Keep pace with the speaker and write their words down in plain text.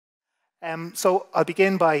So I'll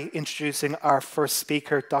begin by introducing our first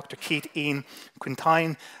speaker, Dr.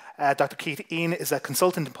 Quintyne. Dr. Quintyne is a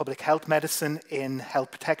consultant in public health medicine in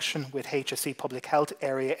health protection with HSE Public Health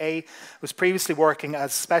Area A. Was previously working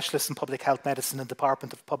as specialist in public health medicine in the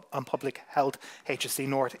Department of Public Health HSE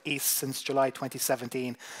North East since July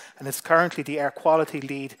 2017, and is currently the air quality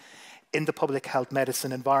lead in the Public Health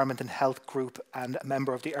Medicine Environment and Health Group and a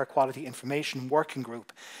member of the Air Quality Information Working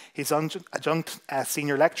Group. He's adjunct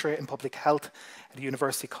senior lecturer in public health at the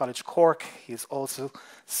University College Cork. He has also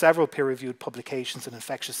several peer-reviewed publications in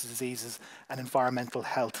infectious diseases and environmental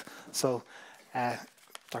health. So,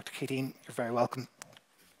 Dr. Quintyne, you're very welcome.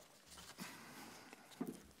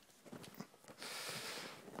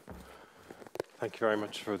 Thank you very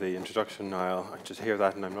much for the introduction, Niall. I just hear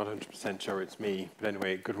that and I'm not 100% sure it's me. But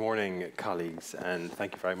anyway, good morning, colleagues, and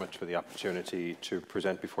thank you very much for the opportunity to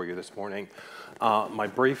present before you this morning. My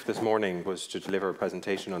brief this morning was to deliver a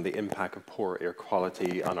presentation on the impact of poor air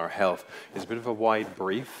quality on our health. It's a bit of a wide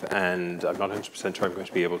brief, and I'm not 100% sure I'm going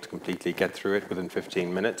to be able to completely get through it within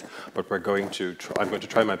 15 minutes, but I'm going to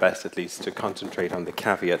try my best at least to concentrate on the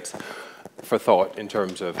caveats for thought in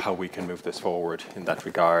terms of how we can move this forward in that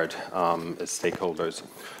regard as stakeholders.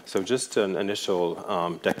 So just an initial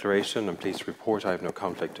declaration. I'm pleased to report I have no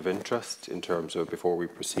conflict of interest in terms of before we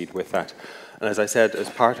proceed with that. And as I said, as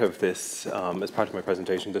part of this, as part of my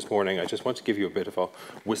presentation this morning, I just want to give you a bit of a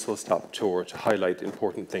whistle-stop tour to highlight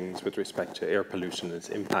important things with respect to air pollution and its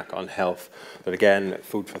impact on health. But again,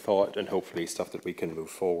 food for thought and hopefully stuff that we can move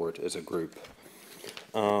forward as a group.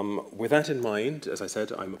 With that in mind, as I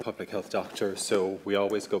said, I'm a public health doctor, so we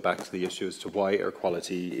always go back to the issue as to why air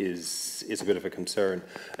quality is a bit of a concern.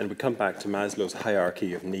 And we come back to Maslow's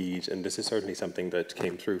hierarchy of need, and this is certainly something that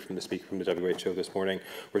came through from the speaker from the WHO this morning,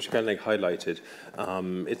 which kind of highlighted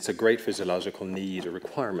it's a great physiological need, a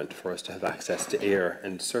requirement for us to have access to air,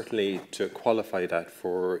 and certainly to qualify that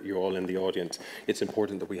for you all in the audience, it's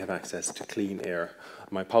important that we have access to clean air.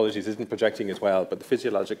 My apologies, isn't projecting as well, but the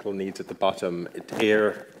physiological needs at the bottom,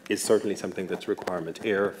 air is certainly something that's a requirement.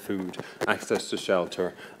 Air, food, access to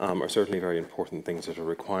shelter are certainly very important things that are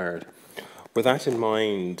required. With that in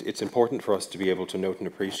mind, it's important for us to be able to note and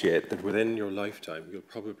appreciate that within your lifetime, you'll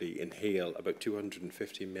probably inhale about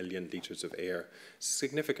 250 million litres of air.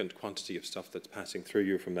 Significant quantity of stuff that's passing through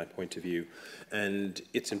you from that point of view. And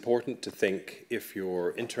it's important to think if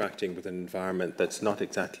you're interacting with an environment that's not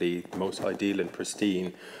exactly most ideal and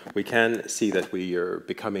pristine, we can see that we are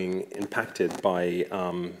becoming impacted by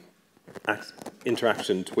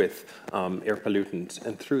interactions with air pollutants,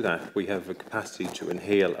 and through that we have a capacity to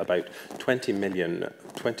inhale about 20 million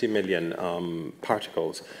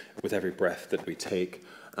particles with every breath that we take.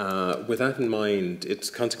 With that in mind, it's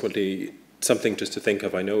consequently something just to think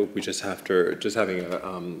of. I know we just having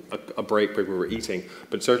a break where we were eating,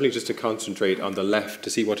 but certainly just to concentrate on the left to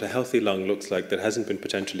see what a healthy lung looks like that hasn't been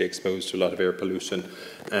potentially exposed to a lot of air pollution,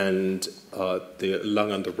 and the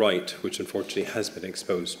lung on the right, which unfortunately has been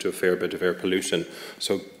exposed to a fair bit of air pollution.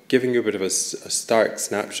 So giving you a bit of a stark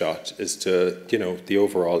snapshot as to the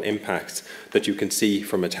overall impacts that you can see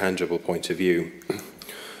from a tangible point of view.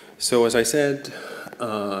 So as I said,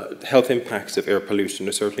 health impacts of air pollution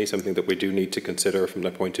are certainly something that we do need to consider from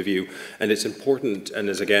that point of view. And it's important, and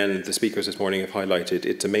as again the speakers this morning have highlighted,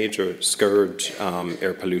 it's a major scourge,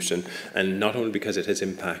 air pollution, and not only because it has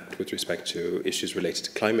impact with respect to issues related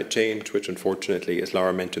to climate change, which unfortunately, as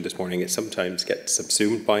Laura mentioned this morning, it sometimes gets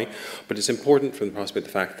subsumed by, but it's important from the prospect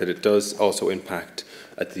of the fact that it does also impact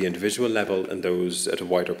at the individual level and those at a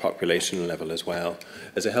wider population level as well.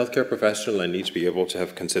 As a healthcare professional, I need to be able to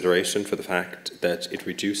have consideration for the fact that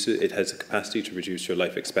it has a capacity to reduce your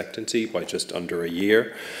life expectancy by just under a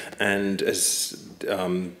year. And as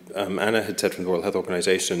Anna had said from the World Health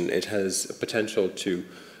Organization, it has a potential to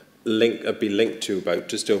be linked to about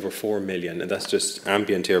just over 4 million, and that's just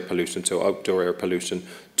ambient air pollution, so outdoor air pollution,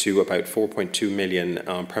 to about 4.2 million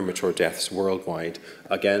premature deaths worldwide.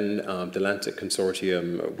 Again, the Lancet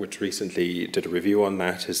Consortium, which recently did a review on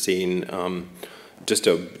that, has seen just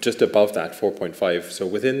above that 4.5, so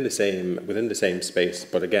within the same space,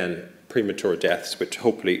 but again, premature deaths, which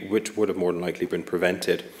would have more than likely been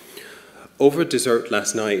prevented. Over dessert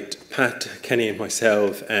last night, Pat, Kenny and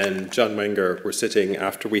myself and John Wenger were sitting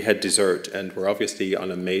after we had dessert, and we're obviously on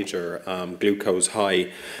a major glucose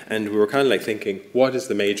high, and we were kind of like thinking, what is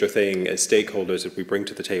the major thing as stakeholders that we bring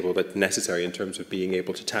to the table that's necessary in terms of being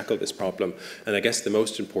able to tackle this problem? And I guess the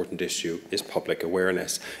most important issue is public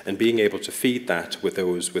awareness, and being able to feed that with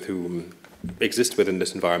those with whom exist within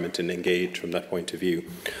this environment and engage from that point of view.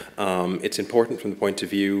 It's important from the point of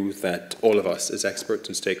view that all of us as experts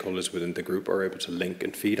and stakeholders within the group are able to link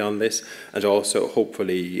and feed on this, and also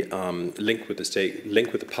hopefully link with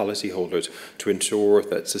the policyholders to ensure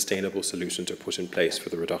that sustainable solutions are put in place for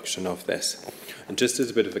the reduction of this. And just as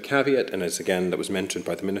a bit of a caveat, and as again that was mentioned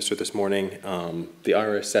by the Minister this morning, the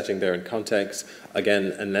Irish setting there in context,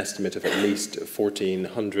 again an estimate of at least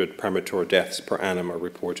 1,400 premature deaths per annum are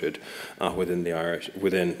reported within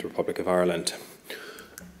the Republic of Ireland.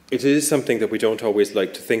 It is something that we don't always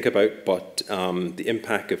like to think about, but the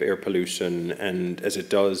impact of air pollution, and as it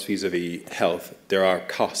does vis-a-vis health, there are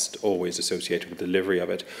costs always associated with the delivery of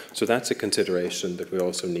it. So that's a consideration that we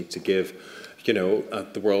also need to give. You know,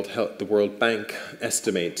 the World Bank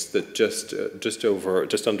estimates that just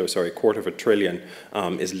under $250 billion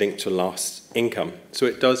is linked to lost income. So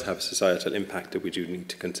it does have societal impact that we do need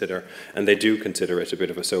to consider, and they do consider it a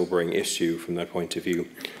bit of a sobering issue from that point of view.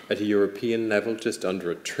 At a European level, just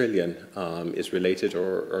under $1 trillion is related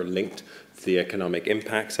or linked to the economic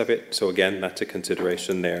impacts of it. So again, that's a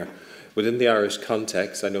consideration there. Within the Irish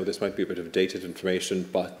context, I know this might be a bit of dated information,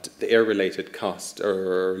 but the air-related costs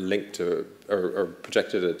are linked to, or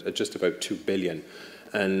projected at just about $2 billion.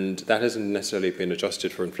 And that hasn't necessarily been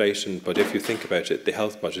adjusted for inflation, but if you think about it, the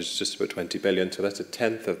health budget is just about $20 billion, so that's a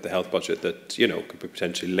tenth of the health budget that, you know, could be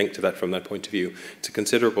potentially linked to that from that point of view. It's a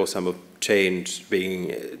considerable sum of change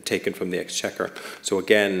being taken from the Exchequer. So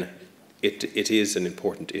again, it is an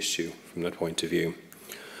important issue from that point of view.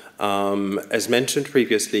 As mentioned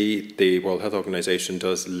previously, the World Health Organization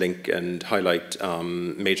does link and highlight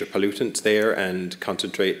major pollutants there and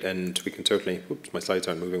concentrate, and we can certainly, oops, my slides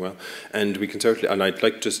aren't moving well, and we can certainly, and I'd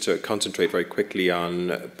like just to concentrate very quickly on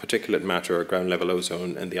particulate matter, ground level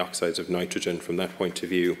ozone, and the oxides of nitrogen from that point of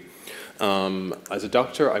view. As a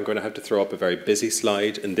doctor, I'm going to have to throw up a very busy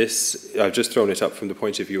slide, and this, I've just thrown it up from the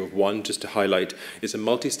point of view of one, just to highlight, is a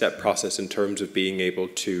multi-step process in terms of being able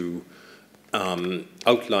to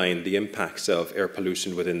outline the impacts of air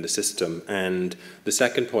pollution within the system. And the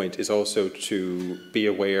second point is also to be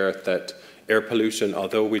aware that air pollution,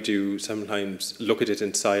 although we do sometimes look at it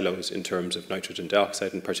in silos in terms of nitrogen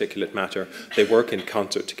dioxide and particulate matter, they work in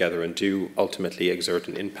concert together and do ultimately exert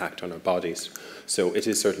an impact on our bodies. So it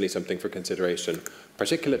is certainly something for consideration.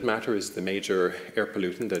 Particulate matter is the major air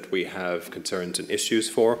pollutant that we have concerns and issues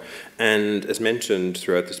for, and as mentioned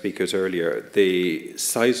throughout the speakers earlier, the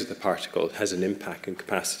size of the particle has an impact and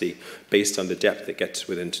capacity based on the depth it gets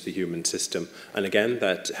within the human system. And again,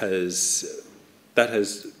 that has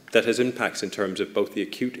impacts in terms of both the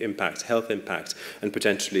acute impacts, health impacts, and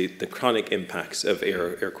potentially the chronic impacts of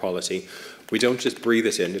air quality. We don't just breathe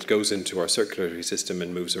it in, it goes into our circulatory system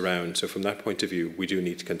and moves around. So from that point of view, we do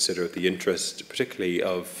need to consider the interest, particularly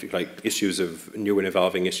of issues of new and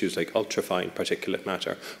evolving issues like ultrafine particulate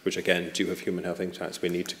matter, which again do have human health impacts we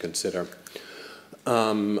need to consider.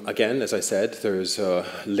 Again, as I said, there's a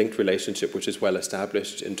linked relationship which is well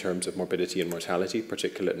established in terms of morbidity and mortality,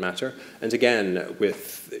 particulate matter. And again,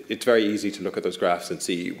 it's very easy to look at those graphs and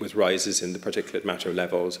see with rises in the particulate matter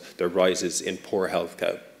levels, there are rises in poor health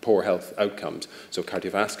outcomes. So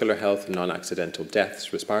cardiovascular health, non-accidental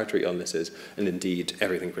deaths, respiratory illnesses, and indeed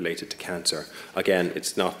everything related to cancer. Again,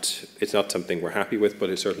 it's not something we're happy with,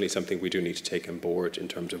 but it's certainly something we do need to take on board in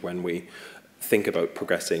terms of when we think about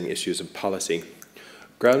progressing issues of policy.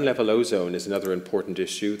 Ground level ozone is another important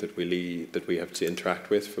issue that we have to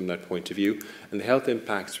interact with from that point of view. And the health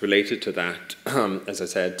impacts related to that, as I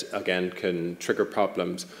said, again, can trigger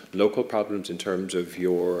problems, local problems in terms of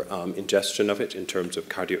your ingestion of it, in terms of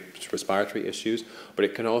cardiorespiratory issues, but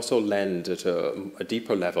it can also lend at a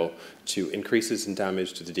deeper level to increases in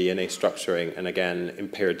damage to the DNA structuring and, again,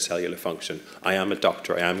 impaired cellular function. I am a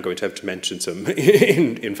doctor. I am going to have to mention some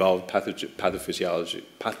involved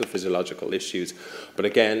pathophysiological issues. But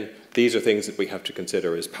again, these are things that we have to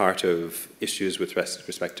consider as part of issues with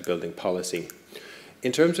respect to building policy.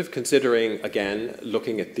 In terms of considering, again,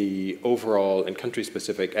 looking at the overall and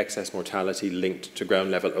country-specific excess mortality linked to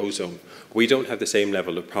ground-level ozone, we don't have the same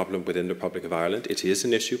level of problem within the Republic of Ireland. It is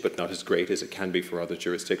an issue, but not as great as it can be for other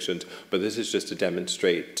jurisdictions. But this is just to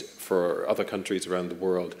demonstrate for other countries around the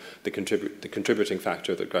world the contributing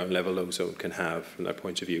factor that ground-level ozone can have from that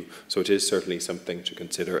point of view. So it is certainly something to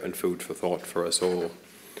consider and food for thought for us all.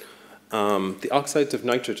 The oxides of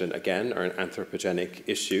nitrogen, again, are an anthropogenic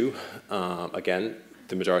issue. Again,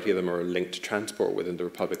 the majority of them are linked to transport within the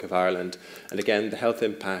Republic of Ireland. And again, the health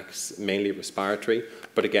impacts, mainly respiratory,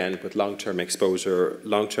 but again, with long-term exposure,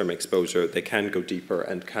 they can go deeper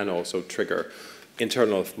and can also trigger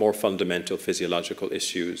internal, more fundamental physiological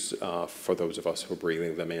issues for those of us who are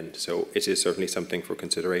breathing them in. So it is certainly something for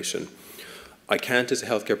consideration. I can't, as a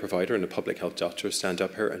healthcare provider and a public health doctor, stand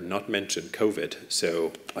up here and not mention COVID.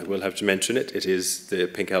 So I will have to mention it. It is the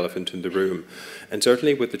pink elephant in the room. And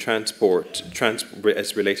certainly with the transport,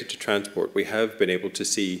 as related to transport, we have been able to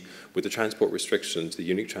see with the transport restrictions, the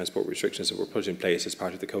unique transport restrictions that were put in place as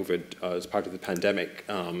part of the COVID, as part of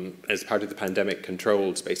the pandemic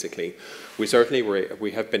controls, basically,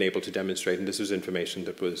 we have been able to demonstrate, and this was information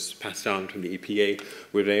that was passed on from the EPA,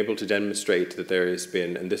 we've been able to demonstrate that there has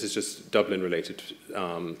been, and this is just Dublin-related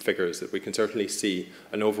figures, that we can certainly see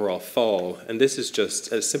an overall fall. And this is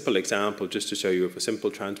just a simple example, just to show you of a simple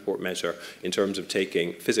transport measure in terms of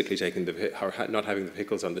physically taking or not having the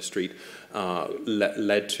vehicles on the street,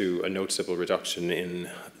 led to a noticeable reduction in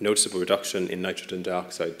nitrogen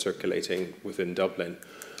dioxide circulating within Dublin.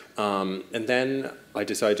 And then I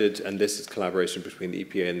decided, and this is collaboration between the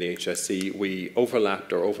EPA and the HSE, we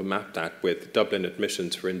overlapped or overmapped that with Dublin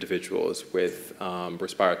admissions for individuals with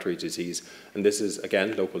respiratory disease. And this is,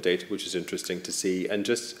 again, local data, which is interesting to see. And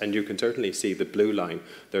you can certainly see the blue line,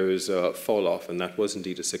 there is a fall off, and that was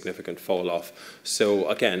indeed a significant fall off. So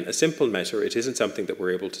again, a simple measure. It isn't something that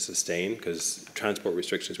we're able to sustain, because transport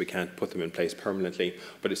restrictions, we can't put them in place permanently,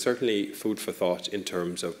 but it's certainly food for thought in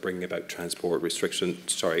terms of bringing about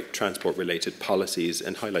transport-related policies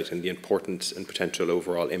and highlighting the importance and potential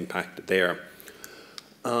overall impact there.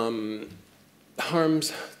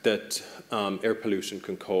 Harms that air pollution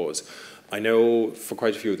can cause. I know for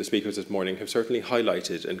quite a few of the speakers this morning have certainly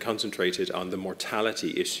highlighted and concentrated on the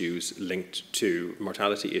mortality issues linked to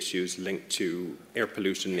air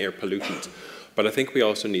pollution and air pollutants. But I think we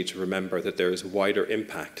also need to remember that there is a wider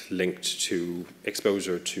impact linked to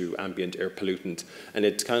exposure to ambient air pollutant, and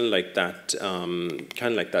it's kind of like that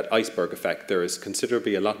iceberg effect. There is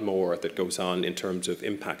considerably a lot more that goes on in terms of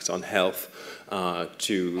impacts on health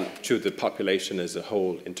to the population as a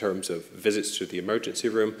whole, in terms of visits to the emergency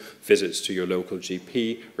room, visits to your local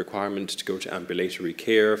GP, requirement to go to ambulatory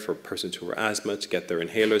care for persons who are asthma to get their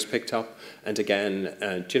inhalers picked up, and again,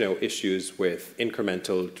 issues with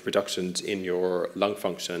incremental reductions in your lung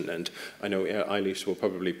function. And I know Eilish will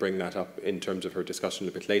probably bring that up in terms of her discussion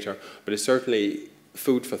a bit later, but it's certainly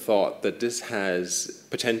food for thought that this has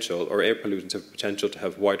potential, or air pollutants have potential to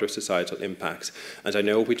have wider societal impacts. And I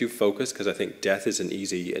know we do focus, because I think death is an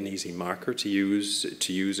easy marker to use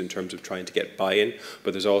in terms of trying to get buy-in,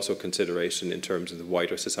 but there's also consideration in terms of the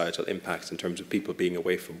wider societal impacts in terms of people being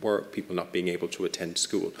away from work, people not being able to attend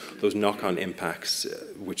school, those knock-on impacts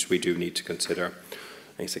which we do need to consider,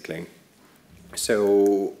 basically.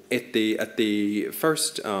 So at the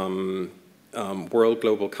first World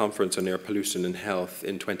Global Conference on Air Pollution and Health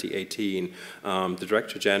in 2018, the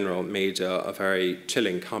Director General made a very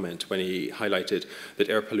chilling comment when he highlighted that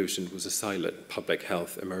air pollution was a silent public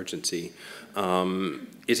health emergency.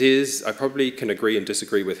 It is, I probably can agree and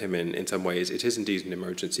disagree with him in some ways, it is indeed an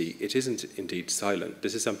emergency. It isn't indeed silent.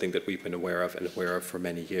 This is something that we've been aware of for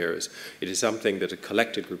many years. It is something that a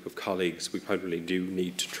collected group of colleagues, we probably do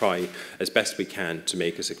need to try as best we can to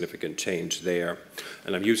make a significant change there.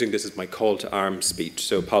 And I'm using this as my call to arms speech,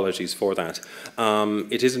 so apologies for that.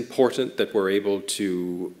 It is important that we're able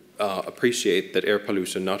to appreciate that air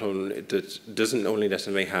pollution doesn't only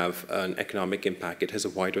necessarily have an economic impact, it has a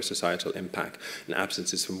wider societal impact. And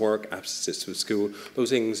absences from work, absences from school,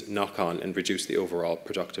 those things knock on and reduce the overall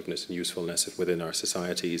productiveness and usefulness within our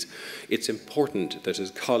societies. It's important that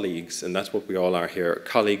as colleagues, and that's what we all are here,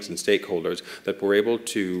 colleagues and stakeholders, that we're able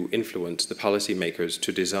to influence the policymakers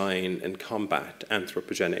to design and combat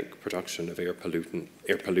anthropogenic production of air pollution.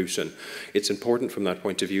 It's important from that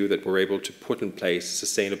point of view that we're able to put in place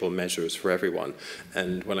sustainable measures for everyone.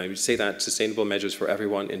 And when I say that, sustainable measures for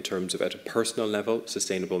everyone in terms of at a personal level,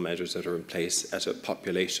 sustainable measures that are in place at a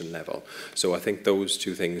population level. So I think those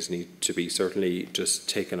two things need to be certainly just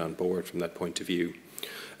taken on board from that point of view.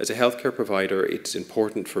 As a healthcare provider, it's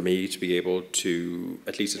important for me to be able to,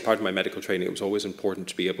 at least as part of my medical training, it was always important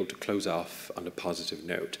to be able to close off on a positive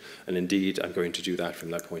note. And indeed, I'm going to do that from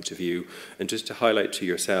that point of view. And just to highlight to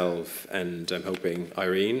yourself, and I'm hoping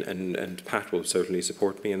Irene and Pat will certainly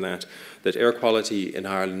support me in that air quality in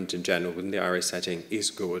Ireland in general, within the Irish setting, is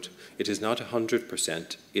good. It is not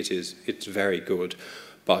 100%, it's very good,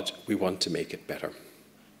 but we want to make it better.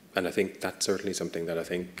 And I think that's certainly something that I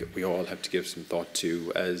think we all have to give some thought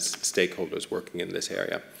to as stakeholders working in this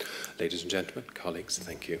area. Ladies and gentlemen, colleagues,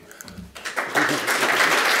 thank you.